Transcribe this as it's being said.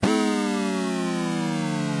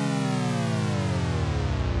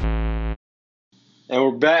And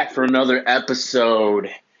we're back for another episode.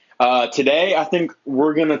 Today, I think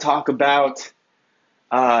we're going to talk about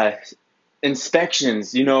uh,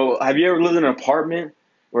 inspections. Have you ever lived in an apartment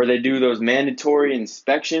where they do those mandatory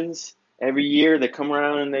inspections every year? They come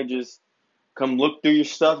around and they just come look through your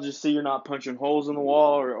stuff just so you're not punching holes in the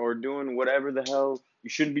wall or doing whatever the hell you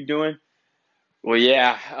shouldn't be doing. Well,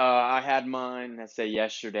 yeah, I had mine, let's say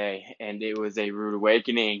yesterday, and it was a rude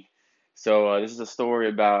awakening. So this is a story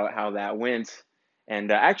about how that went, and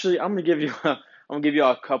actually, I'm gonna give you I'm gonna give you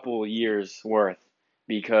a couple years worth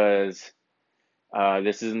because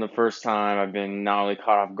this isn't the first time I've been not only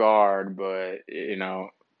caught off guard, but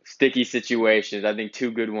sticky situations. I think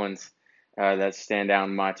two good ones that stand out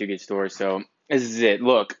in my two good stories. So this is it.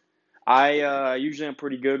 Look, I usually am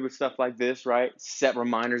pretty good with stuff like this, right? Set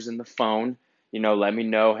reminders in the phone. Let me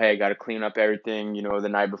know, hey, got to clean up everything, the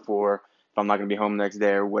night before if I'm not gonna be home the next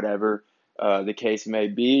day or whatever the case may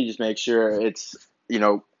be. Just make sure it's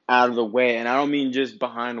out of the way, and I don't mean just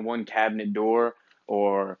behind one cabinet door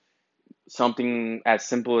or something as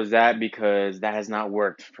simple as that because that has not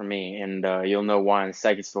worked for me, and you'll know why in the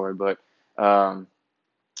second story. But um,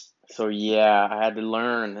 so yeah, I had to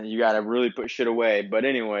learn. You got to really put shit away. But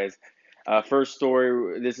anyways, first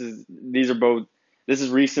story. These are both. This is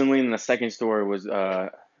recently, and the second story was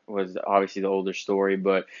obviously the older story.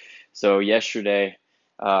 But so yesterday,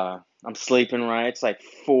 I'm sleeping right. It's like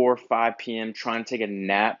 4 or 5 p.m. Trying to take a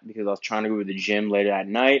nap because I was trying to go to the gym later at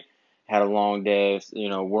night. Had a long day,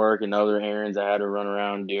 work and other errands I had to run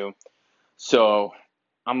around and do. So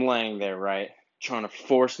I'm laying there, right, trying to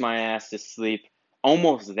force my ass to sleep.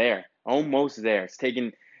 Almost there. Almost there. It's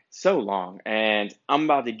taking so long. And I'm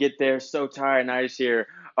about to get there, so tired, and I just hear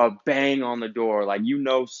a bang on the door. Like,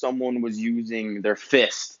 someone was using their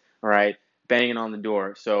fist, right, banging on the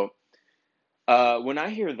door. So when I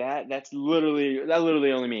hear that, that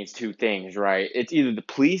literally only means two things, right? It's either the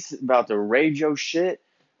police about to raid your shit,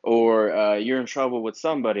 or you're in trouble with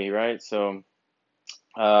somebody, right? So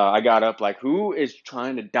I got up like, who is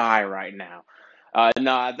trying to die right now?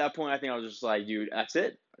 No, at that point, I think I was just like, dude, that's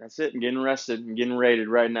it. That's it. I'm getting arrested. I'm getting raided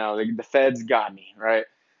right now. The feds got me, right?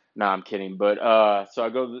 No, I'm kidding. But so I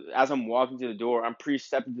go, as I'm walking to the door, I'm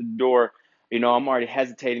pre-stepping to the door. I'm already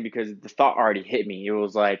hesitating because the thought already hit me. It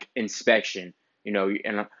was like inspection, and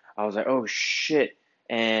I was like, oh shit.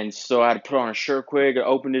 And so I had to put on a shirt quick. I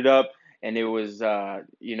opened it up, and it was, it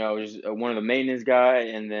was one of the maintenance guy,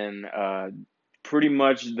 and then pretty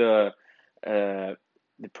much uh, the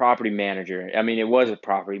property manager. I mean, it was a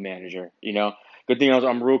property manager. Good thing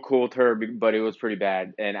I'm real cool with her, but it was pretty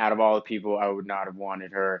bad. And out of all the people, I would not have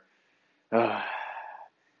wanted her.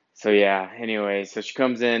 So yeah. Anyway, so she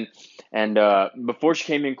comes in, and before she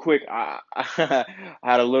came in quick, I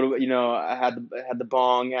had a little, I had the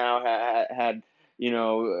bong out, had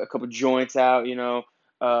a couple joints out,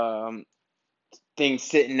 um, things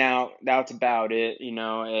sitting out. That's about it,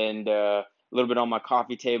 and a little bit on my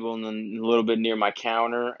coffee table and then a little bit near my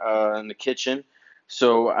counter in the kitchen.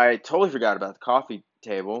 So I totally forgot about the coffee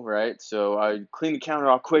table, right? So I cleaned the counter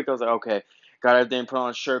off quick. I was like, okay, got everything, put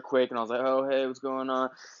on a shirt quick, and I was like, oh, hey, what's going on?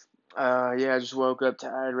 Yeah, I just woke up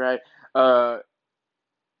tired, right? Uh,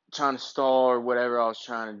 Trying to stall or whatever I was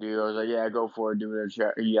trying to do. I was like, yeah, go for it, do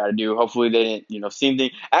whatever you got to do. Hopefully they didn't, see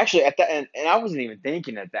anything. Actually, at that, and I wasn't even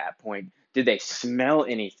thinking at that point, did they smell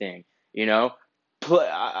anything? You know,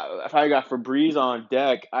 if I got Febreze on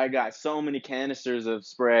deck, I got so many canisters of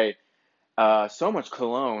spray, so much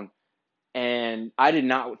cologne, and I did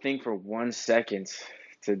not think for 1 second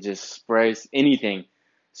to just spray anything.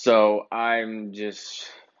 So I'm just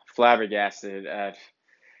flabbergasted at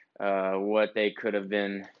what they could have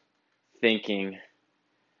been thinking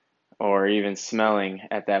or even smelling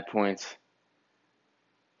at that point.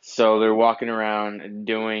 So they're walking around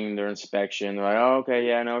doing their inspection. They're like, "Oh, okay,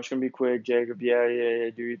 yeah, no, it's gonna be quick, Jacob. Yeah, yeah, yeah,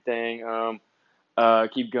 do your thing.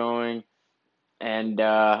 Keep going." And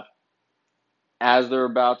as they're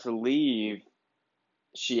about to leave,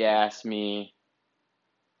 she asked me,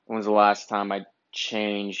 "When was the last time I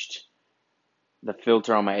changed the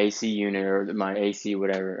filter on my AC unit or my AC,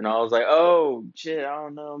 whatever?" And I was like, "Oh, shit, I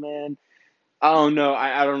don't know, man. I don't know.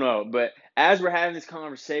 I don't know." But as we're having this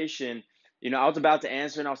conversation, I was about to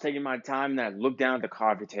answer and I was taking my time, and then I look down at the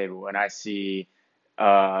coffee table and I see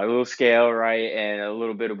a little scale, right, and a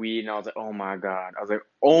little bit of weed, and I was like, oh my God. I was like,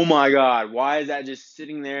 oh my God, why is that just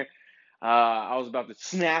sitting there? I was about to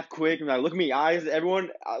snap quick and like, look at me, eyes,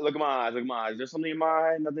 everyone, look at my eyes, look at my eyes. Is there something in my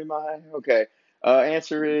eye? Nothing in my eye? Okay.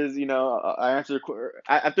 Answer is, I answered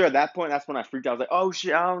after at that point. That's when I freaked out. I was like, "Oh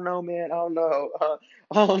shit, I don't know, man. I don't know.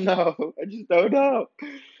 I don't know. I just don't know."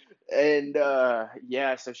 And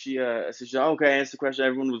yeah, so she's okay, answer the question.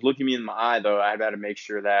 Everyone was looking me in my eye though. I had to make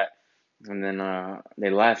sure that, and then they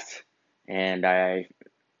left, and I,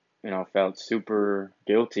 felt super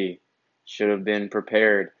guilty. Should have been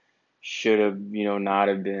prepared. Should have, not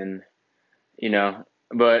have been, you know.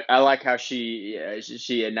 But I like how she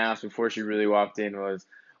announced before she really walked in was,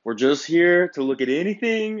 "We're just here to look at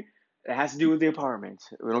anything that has to do with the apartment.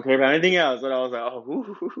 We don't care about anything else." And I was like, "Oh,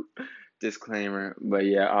 woo." Disclaimer." But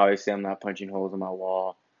yeah, obviously I'm not punching holes in my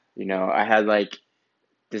wall. I had like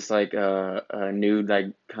this like a nude like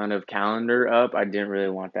kind of calendar up. I didn't really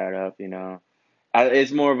want that up.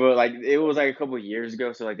 It's more of a like it was like a couple of years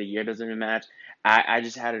ago, so like the year doesn't even match. I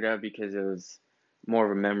just had it up because it was more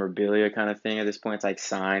of a memorabilia kind of thing. At this point, it's like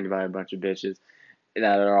signed by a bunch of bitches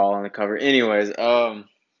that are all on the cover. Anyways, so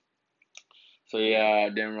yeah, I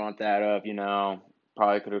didn't want that up.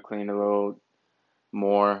 Probably could have cleaned a little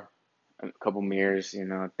more, a couple mirrors.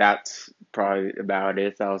 That's probably about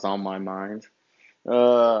it. That was on my mind.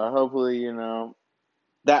 Hopefully,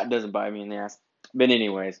 that doesn't bite me in the ass. But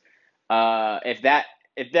anyways, if that,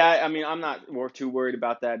 I mean, I'm not too worried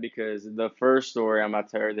about that because the first story I'm about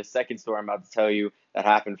to tell, or the second story I'm about to tell you that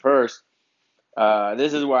happened first.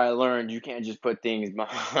 This is where I learned you can't just put things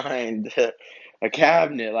behind a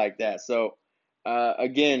cabinet like that. So,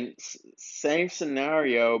 again, same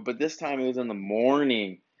scenario, but this time it was in the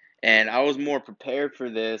morning, and I was more prepared for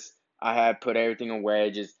this. I had put everything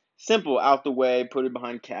away, just simple out the way, put it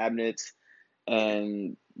behind cabinets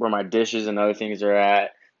and where my dishes and other things are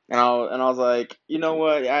at. And I was like, you know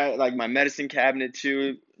what? I like my medicine cabinet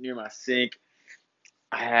too, near my sink.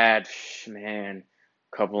 I had, man,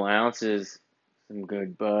 a couple ounces, some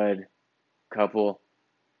good bud, couple,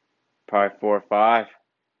 probably 4 or 5.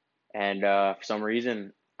 And for some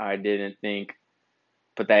reason, I didn't think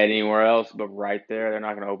put that anywhere else, but right there, they're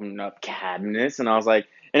not gonna open up cabinets. And I was like,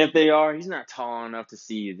 and if they are, he's not tall enough to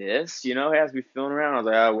see this. He has to be feeling around. I was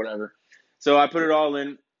like, oh, whatever. So I put it all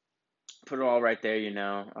in, put it all right there.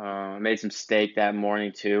 I made some steak that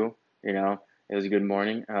morning too. It was a good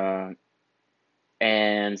morning.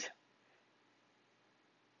 And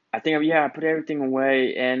I think, yeah, I put everything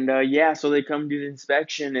away. And yeah, so they come do the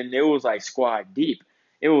inspection, and it was like squad deep.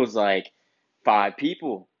 It was like 5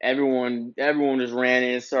 people. Everyone just ran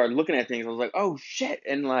in and started looking at things. I was like, oh shit.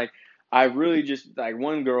 And like, I really just, like,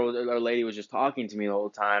 one girl or lady was just talking to me the whole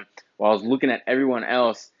time while I was looking at everyone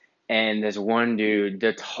else. And this one dude,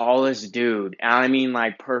 the tallest dude, and I mean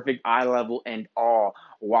like perfect eye level and all,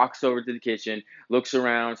 walks over to the kitchen, looks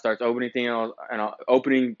around, starts opening things and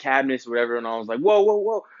opening cabinets, whatever. And I was like, whoa, whoa,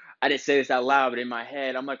 whoa. I didn't say this out loud, but in my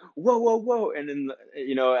head, I'm like, whoa, whoa, whoa. And then,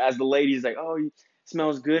 as the lady's like, oh, it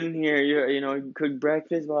smells good in here. You cook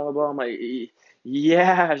breakfast, blah, blah, blah. I'm like,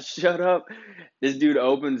 yeah, shut up. This dude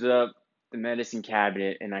opens up the medicine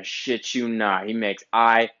cabinet, and I shit you not, he makes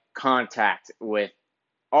eye contact with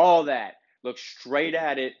all that, looks straight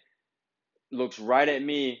at it, looks right at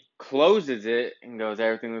me, closes it, and goes,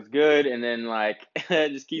 everything looks good. And then, like,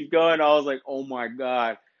 just keeps going. I was like, oh my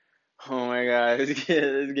God. Oh my God, it's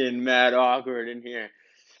getting mad awkward in here.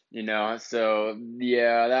 So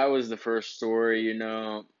yeah, that was the first story.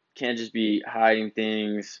 Can't just be hiding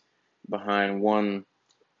things behind one,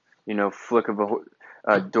 flick of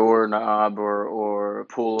a doorknob or a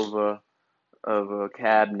pull of a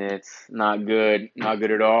cabinet. Not good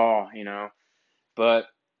at all. But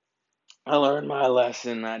I learned my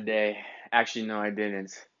lesson that day. Actually, no, I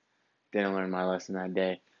didn't. Didn't learn my lesson that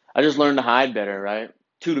day. I just learned to hide better, right?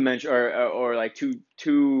 Two dimension or like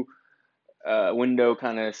two window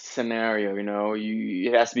kind of scenario.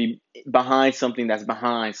 It has to be behind something that's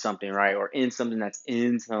behind something, right? Or in something that's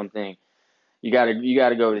in something. You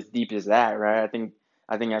gotta go as deep as that, right? I think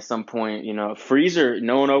at some point, freezer.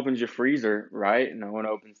 No one opens your freezer, right? No one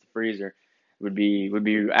opens the freezer. Would be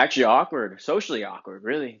actually awkward, socially awkward,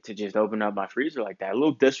 really, to just open up my freezer like that. A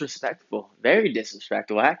little disrespectful, very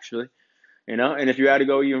disrespectful, actually. And if you had to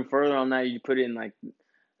go even further on that, you put it in like,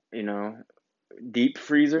 you know, deep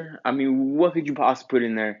freezer. I mean, what could you possibly put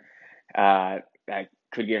in there that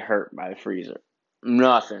could get hurt by the freezer?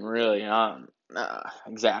 Nothing really.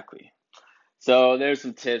 Exactly. So there's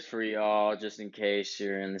some tips for y'all just in case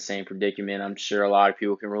you're in the same predicament. I'm sure a lot of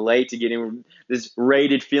people can relate to getting this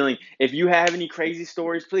rated feeling. If you have any crazy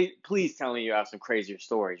stories, please tell me you have some crazier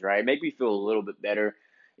stories, right? Make me feel a little bit better.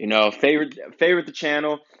 Favorite the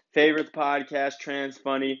channel, favorite the podcast, Trans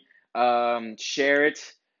Funny. Share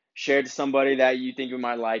it. Share it to somebody that you think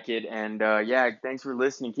might like it. And yeah, thanks for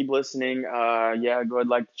listening. Keep listening. Yeah, go ahead,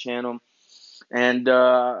 like the channel. And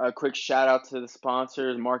a quick shout out to the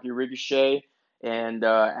sponsors, Marky Ricochet and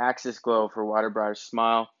Axis Glow for Water Brighter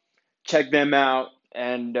Smile. Check them out.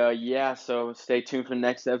 And yeah, so stay tuned for the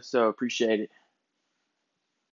next episode. Appreciate it.